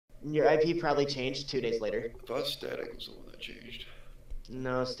Your IP probably changed 2 days later. I thought static was the one that changed.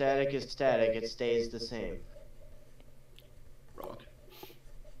 No, static is static. It stays the same. Wrong.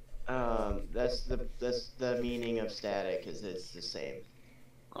 That's the meaning of static, is it's the same.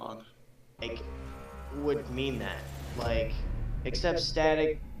 Wrong. Like, would mean that. Like, except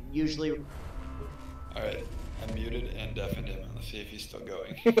static usually. Alright, I muted and deafened him. Let's see if he's still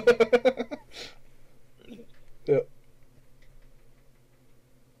going. Ready? Yep.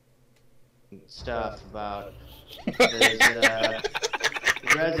 Stuff about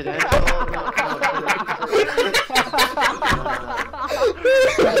residential.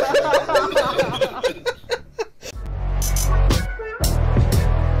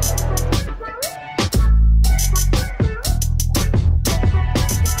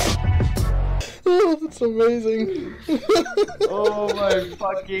 Oh, that's amazing. Oh my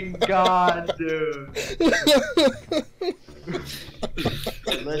fucking god, dude.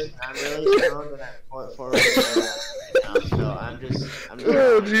 Listen, I'm really stoned and I'm forward right now, so I'm just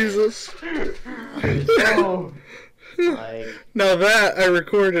Oh, Jesus. so, like, Now that I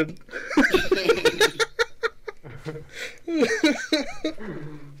recorded.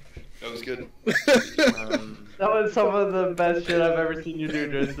 That was good. That was some of the best shit I've ever seen you do,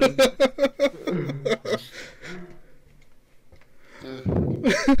 Tristan.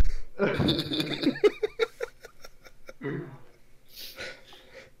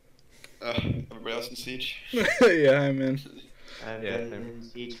 Everybody else in Siege? Yeah, I'm in. I've Yeah, been same. in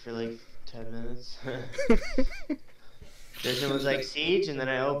Siege for like 10 minutes. Tristan was like, Siege, and then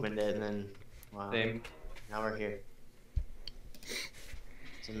I opened it, and then, wow. Same. Now we're here.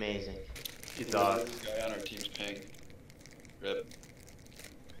 It's amazing. He thought This guy on our team's ping. Rip.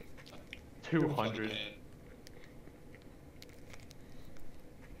 200.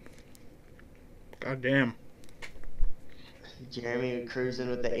 God damn. Jeremy cruising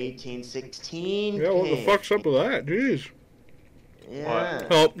with the 1816. Yeah, what the ping. fuck's up with that? Jeez. Yeah.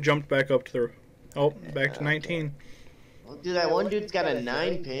 Oh, jumped back up to the. Oh, back to 19. Well, dude, that one dude's got a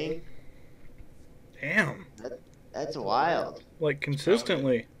 9 ping. Damn. That's wild. Like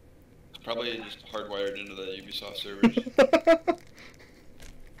consistently. It's probably just hardwired into the Ubisoft servers.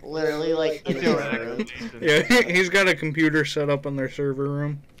 Literally, like, in the room. Yeah, he's got a computer set up in their server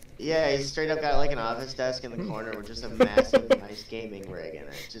room. Yeah, he's straight up got like an office desk in the corner with just a massive, nice gaming rig in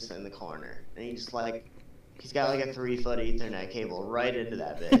it, just in the corner. And he just like, he's got like a 3-foot Ethernet cable right into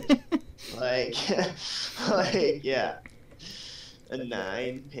that bitch. like, yeah. A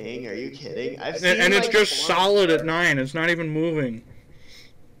 9 ping? Are you kidding? I've seen, And it's like, just 4 solid at before. 9. It's not even moving.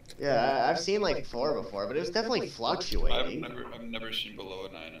 Yeah, I've seen like 4 before, but it was definitely fluctuating. I've never seen below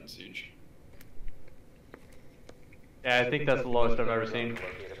a 9 on Siege. Yeah, I think that's the lowest I've ever seen.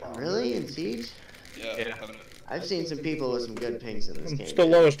 Really? In Siege? Yeah. Yeah. I've seen some people with some good pings in this game. It's the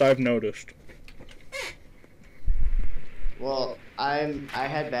lowest I've noticed. Well, I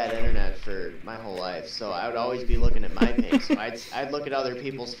had bad internet for my whole life, so I would always be looking at my ping. So I'd look at other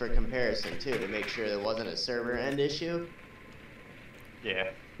people's for comparison too to make sure there wasn't a server end issue. Yeah.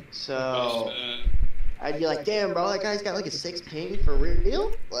 So I'd be like, damn, bro, that guy's got like a 6 ping for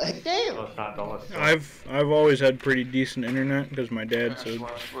real? Like, damn. No, it's not the lowest. I've always had pretty decent internet because my dad's a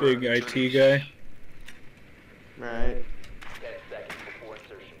big IT guy. Right. 10 seconds before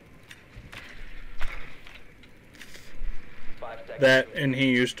insertion. 5 seconds. That and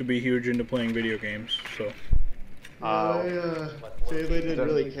he used to be huge into playing video games. So My family didn't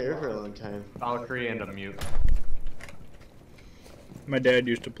really care for a long time. Valkyrie and a mute. my dad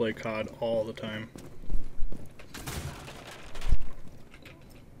used to play COD all the time.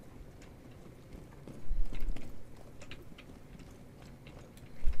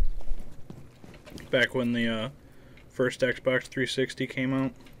 Back when the first Xbox 360 came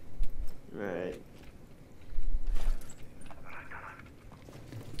out. Right.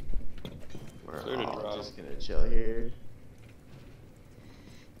 We're Clear to all drop. just gonna chill here.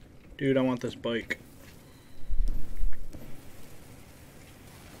 Dude, I want this bike.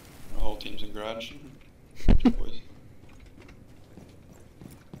 The whole team's in garage. Boys.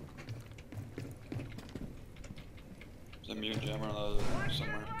 There's a mute jammer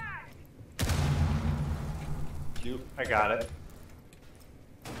somewhere. Cute. I got it.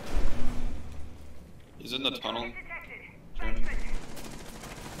 He's in the tunnel. Jeremy.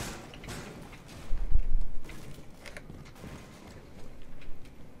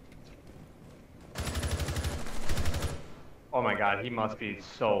 Oh my god, he must be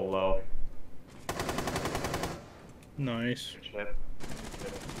so low. Nice. Shit.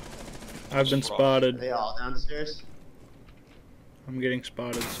 I've been Are spotted. they all downstairs? I'm getting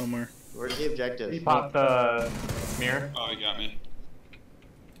spotted somewhere. Where's the objective? He popped the mirror. Oh, he got me.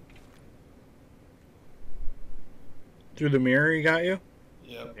 Through the mirror he got you?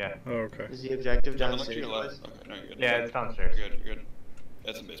 Yep. Yeah. Oh, okay. Is the objective Down, look to downstairs? your left. Okay, no, you're good. Yeah, it's downstairs. You're good, you're good.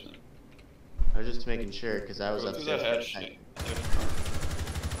 It's in basement. I was just making sure because I was Go through that upstairs. hatch.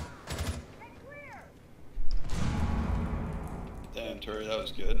 Damn, Tori, that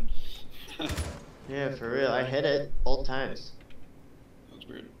was good. That Yeah, for real. I hit it both times. was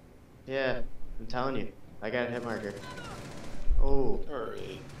weird. Yeah, I'm telling you. I got a hit marker. Oh.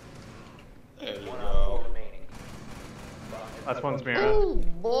 Tori. There you One go. op 4 remaining. Last one's mirror. Oh,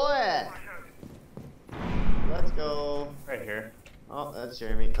 boy. Let's go. Right here. Oh, that's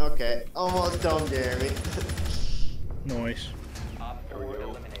Jeremy. Okay. Almost done, Jeremy. Nice. Op 4 we go.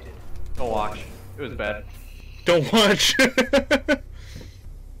 eliminated. Go watch. It was bad. Don't watch.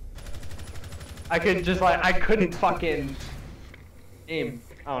 I could just like I couldn't fucking aim.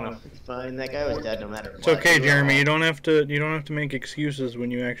 I don't know. It's fine. That guy was dead no matter It's what. okay, Jeremy. You don't have to make excuses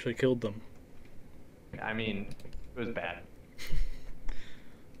when you actually killed them. I mean, it was bad.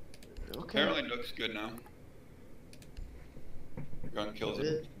 Okay. Apparently Nook's good now. Your gun kills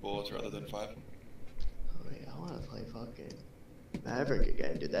Is it? bullets rather than 5. Oh, yeah, I want to play fucking Maverick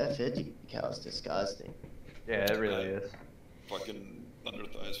again, dude. That 50 cal is disgusting. Yeah, it really is. Fucking thunder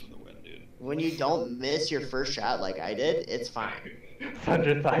thighs from the wind, dude. When you don't miss your first shot like I did, it's fine.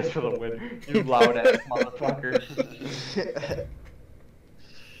 Thunder thighs for the win. You loud ass motherfucker.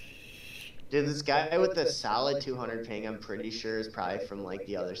 Dude, this guy with the solid 200 ping, I'm pretty sure is probably from like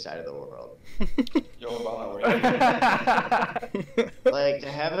the other side of the world. Yo, Obama, where you at? Like,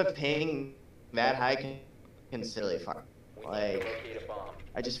 to have a ping that high can silly far. We need to Like, locate a bomb.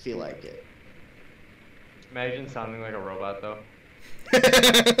 I just feel like it. Imagine sounding like a robot though.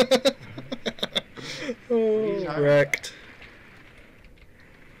 Oh, wrecked.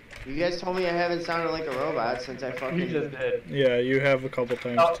 You guys told me I haven't sounded like a robot since I fucking... You just did. Yeah, you have a couple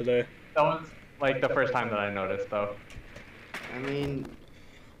times Oh. today. That was like the first time that I noticed though. I mean,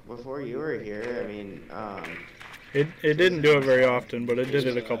 before you were here, I mean, It didn't do it very often, but it did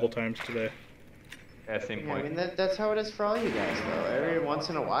it a couple times today. Yeah, same yeah, I point. mean that's how it is for all you guys though. Every once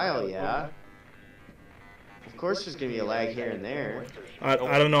in a while, yeah. Of course there's gonna be a lag here and there. I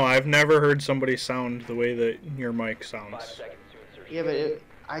don't know. I've never heard somebody sound the way that your mic 5 sounds. seconds to insertion. Yeah, but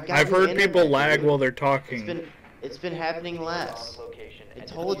I got I've new heard internet, people lag dude. while they're talking. It's been happening less. Bomb location I and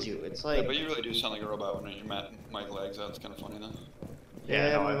told you. It's Yeah, like but you really do sound like a robot when your mic lags out. It's kind of funny though.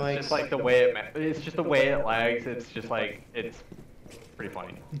 Yeah, no, my it's mic's- just like the way it's just the way it lags. It's just like it's pretty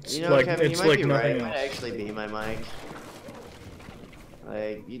funny. It's You know, like Kevin, it's you might like be right. nothing It might else. actually be my mic.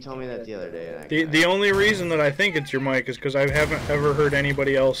 Like you told me that the other day. And I The only reason that I think it's your mic is because I haven't ever heard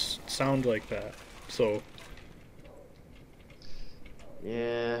anybody else sound like that. So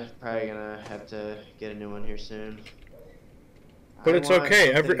yeah, probably gonna have to get a new one here soon. but I it's want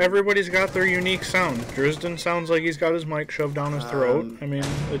okay. something- Everybody's got their unique sound. Drisden sounds like he's got his mic shoved down his throat. I mean,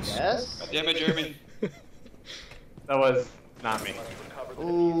 it's Yes. God damn it, Jeremy. That was not me.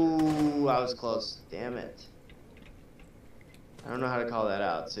 Ooh, I was close. Damn it. I don't know how to call that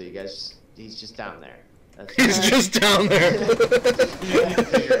out. So you guys, he's just down there. That's he's just down there.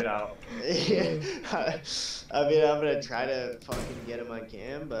 Figure it out. Yeah. I mean, I'm gonna try to fucking get him on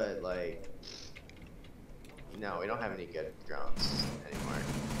cam, but like, no, we don't have any good drones anymore.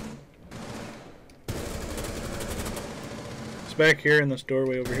 It's back here in this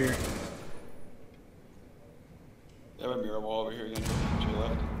doorway over here. They have a mirror wall over here again to your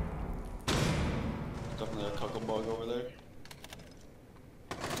left. Definitely a cuckle bug over there.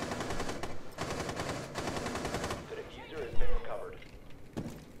 The diffuser has been recovered.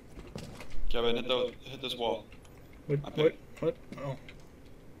 Kevin, hit this wall. What? Oh.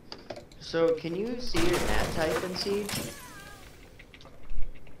 So, can you see your nat type in Siege?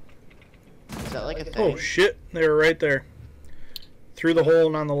 Is that like a thing? Oh shit! They were right there. Through the hole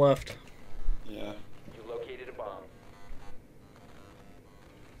and on the left. Yeah. You located a bomb.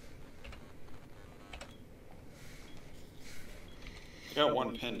 I got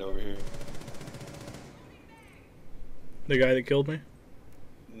one pinned over here. The guy that killed me.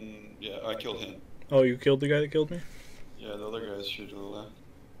 Yeah, I killed him. Oh, you killed the guy that killed me? Yeah, the other guy's shoot to the left.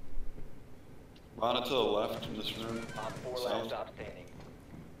 Lana to the left in this room. Op 4 South. last stop standing.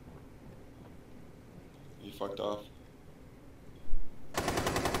 He fucked off.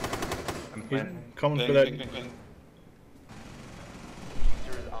 I'm He's planting. coming Ping, for that. ping, ping, ping.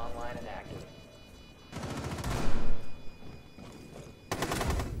 Diffuser is online and active.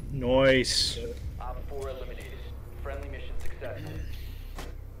 Nice. Op 4 eliminated. Friendly mission successful.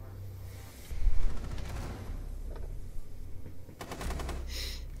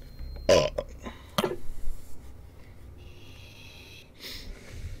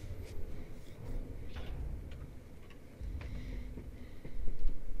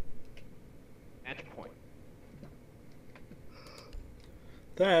 Match point.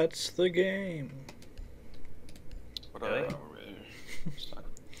 That's the game. What Really? are we? Stuck.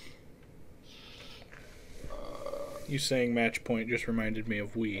 You saying match point just reminded me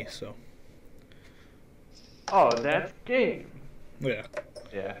of Wii, so. Oh, that's game. Yeah.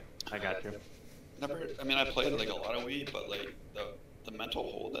 Yeah, I got you. Never. I mean, I played like a lot of Wii, but like the mental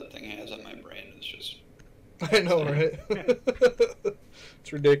hold that thing has on my brain is just. I know, right?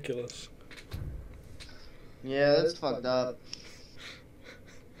 It's ridiculous. Yeah, that's fucked up.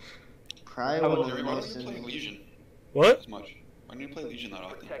 Probably one of the Jeremy, why don't most. you play Legion What? as much? Why don't you play Legion that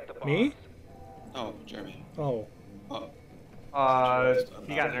often? Protect the bombs. Me? Oh, Jeremy. Oh. Oh,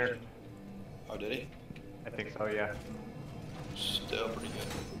 He got nerfed. oh, did he? I think so, yeah. Still pretty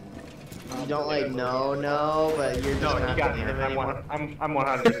good. You don't like no, but you're just No, not he got playing him nerfed. anymore. I'm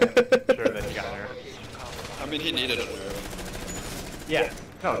 100% sure that he got nerfed. I mean, he needed a nerf. Yeah,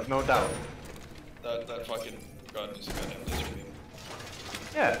 no doubt. That fucking gun is a goddamn desert beam.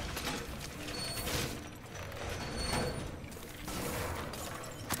 Yeah.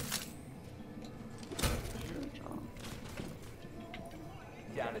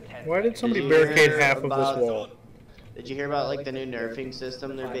 Down to 10 Why did somebody you barricade hear half of this about- wall? Did you hear about like the new nerfing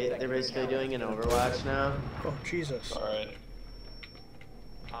system they're basically doing in Overwatch now? Oh, Jesus. Alright.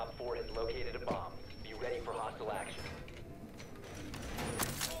 Op 4 has located a bomb. Be ready for hostile action.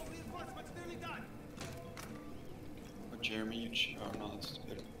 Oh, Jeremy, you oh no, that's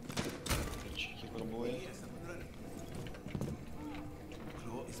good. You cheeky little boy.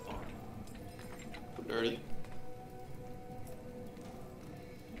 Dirty.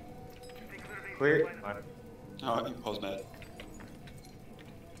 Clear. Oh, I think Paul's mad.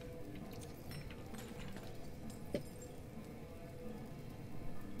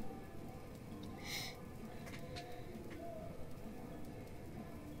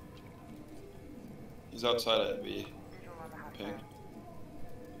 He's outside at B. Ping.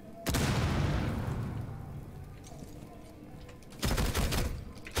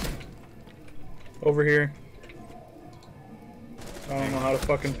 Over here. I don't know how to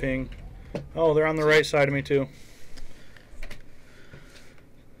fucking ping. Oh, they're on the right side of me, too.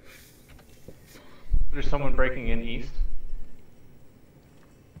 There's someone breaking in east.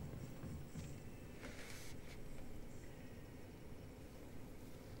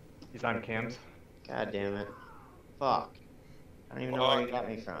 He's on cams. God damn it. Fuck. I don't even know where he got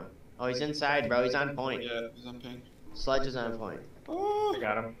me from. Oh, he's inside, bro. He's on point. Yeah, he's on ping. Sledge is on point. Oh, I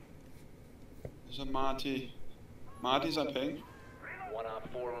got him. there's a Monty. Monty's on ping. One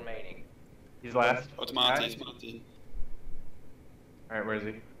Op 4 remaining. He's last. Oh, it's Monty. It's Monty. Alright, where is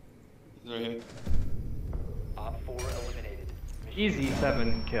he? He's right here. Op 4 eliminated. Mission Easy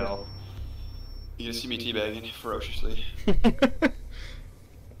 7 kill. You can see me teabagging ferociously.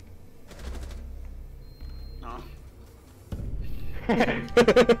 No.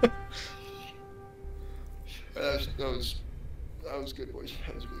 That was good, boys.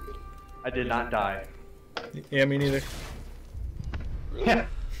 That was really good. I did not die. Yeah, me neither. Really? Yeah.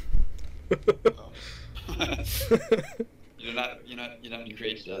 Oh. you're not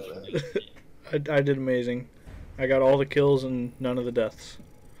great death. I did amazing. I got all the kills and none of the deaths.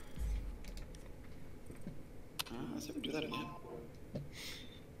 Let's never do that again.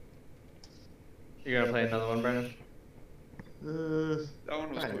 You gonna play another one, Brandon? That one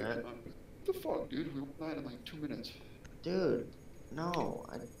was Probably quick. not. What the fuck, dude? We went in like 2 minutes. Dude, no,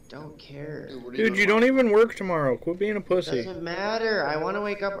 I don't care. What are Dude, you doing? don't even work tomorrow. Quit being a pussy. Doesn't matter. I want to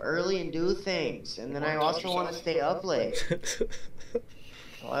wake up early and do things, and then I Well, touch also want to yourself. stay up late.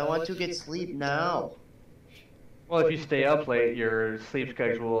 Well, I want to get sleep now. Well, if you stay up late, your sleep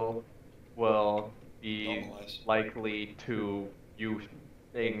schedule will be Normalize. likely to you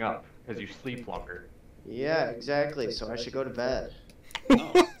staying up because you sleep longer. Yeah, exactly. So I should go to bed.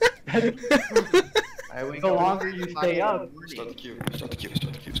 No. I wake The up longer at you 5 stay in the up. morning. Start the queue. Start the queue.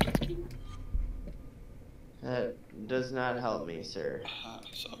 Start the queue. Start the queue. That does not help me, sir.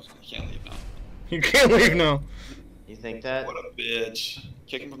 So I can't leave now. You can't leave now. You think that? What a bitch.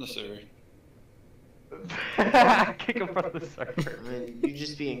 Kick him from the server. Kick him from the I server. mean, you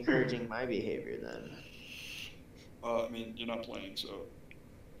just be encouraging my behavior then. I mean, you're not playing, so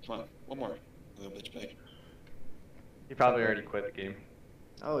come on, one more, little bitch bag. He probably already quit the game.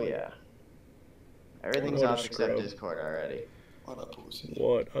 Oh yeah. Everything's What a off except scrub. Discord already. What a pussy.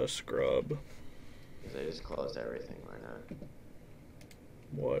 What a scrub. Because I just closed everything. Why not?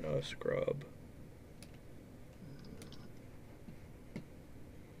 What a scrub.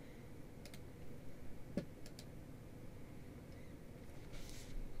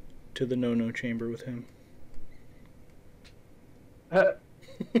 To the no-no chamber with him.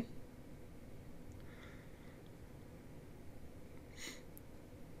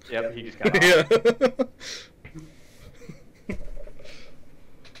 Yep, he just got off. Yeah.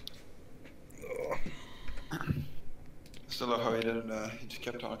 Still love how he didn't. He just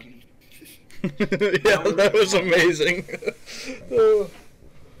kept talking. Yeah, that was amazing.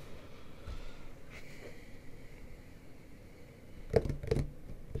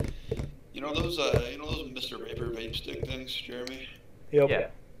 You know those Mr. Vapor vape stick things, Jeremy? Yep. Yeah.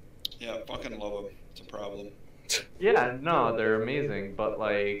 Yeah, fucking love them. It's a problem. Yeah, no, they're amazing, but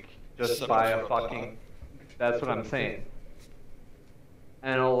like, just Seven buy for a a fucking. That's what I'm saying.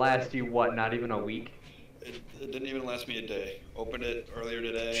 And it'll last you what? Not even a week. It didn't even last me a day. Opened it earlier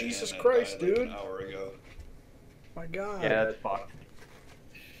today. Jesus and it Christ, died like dude. an hour ago. My God. Yeah, that's fucked.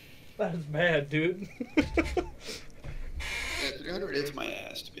 That is bad, dude. Yeah, 300 hits my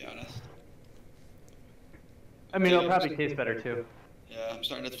ass, to be honest. I mean, it'll probably taste better too. Yeah, I'm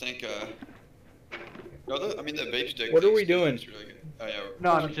starting to think. No, the vape stick. What are things we doing? taste really good. Oh yeah.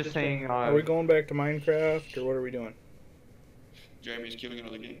 No, I'm just saying. Are we going back to Minecraft, or what are we doing? Jeremy's queuing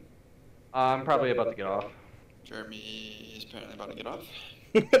another game. I'm probably about to get off. Jeremy is apparently about to get off.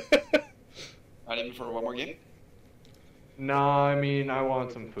 Not even for one more game. No, I mean, I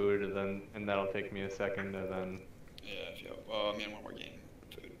want some food, and that'll take me a second, and then. Yeah, if you. Well, I mean, one more game.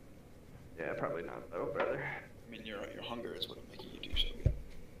 Food. Yeah, probably not though, brother. I mean, your hunger is what's making you do so good.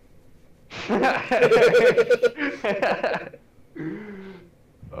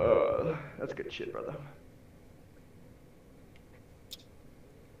 That's good shit, brother.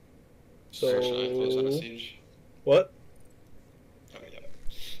 So. Should I close out a siege? What? Oh yeah.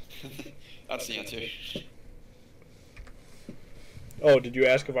 That's the answer. Oh, did you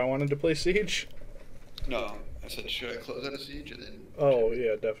ask if I wanted to play Siege? No, I said should I close out a siege and then. Oh,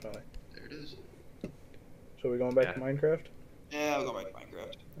 yeah, definitely. There it is. So we going back to Minecraft? Yeah, I'll go back to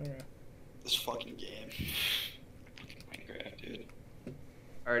Minecraft. Alright. This fucking game. Fucking Minecraft, dude.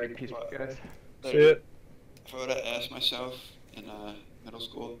 Alrighty, peace, guys. See it? If I would have asked myself in middle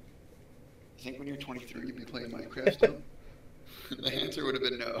school, you think when you're 23 you'd be playing Minecraft still? The answer would have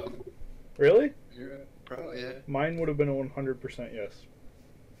been no. Really? Yeah, probably, yeah. Mine would have been 100% yes.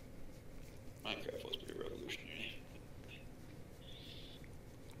 Minecraft was pretty revolutionary.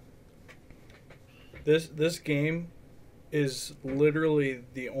 This game is literally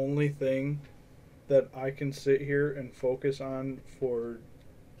the only thing that I can sit here and focus on for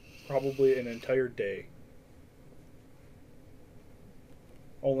probably an entire day.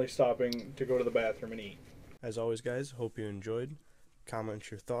 Only stopping to go to the bathroom and eat. As always, guys, hope you enjoyed. Comment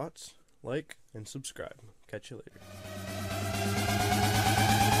your thoughts, like, and subscribe. Catch you later.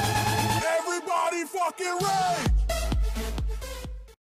 Everybody fucking rage!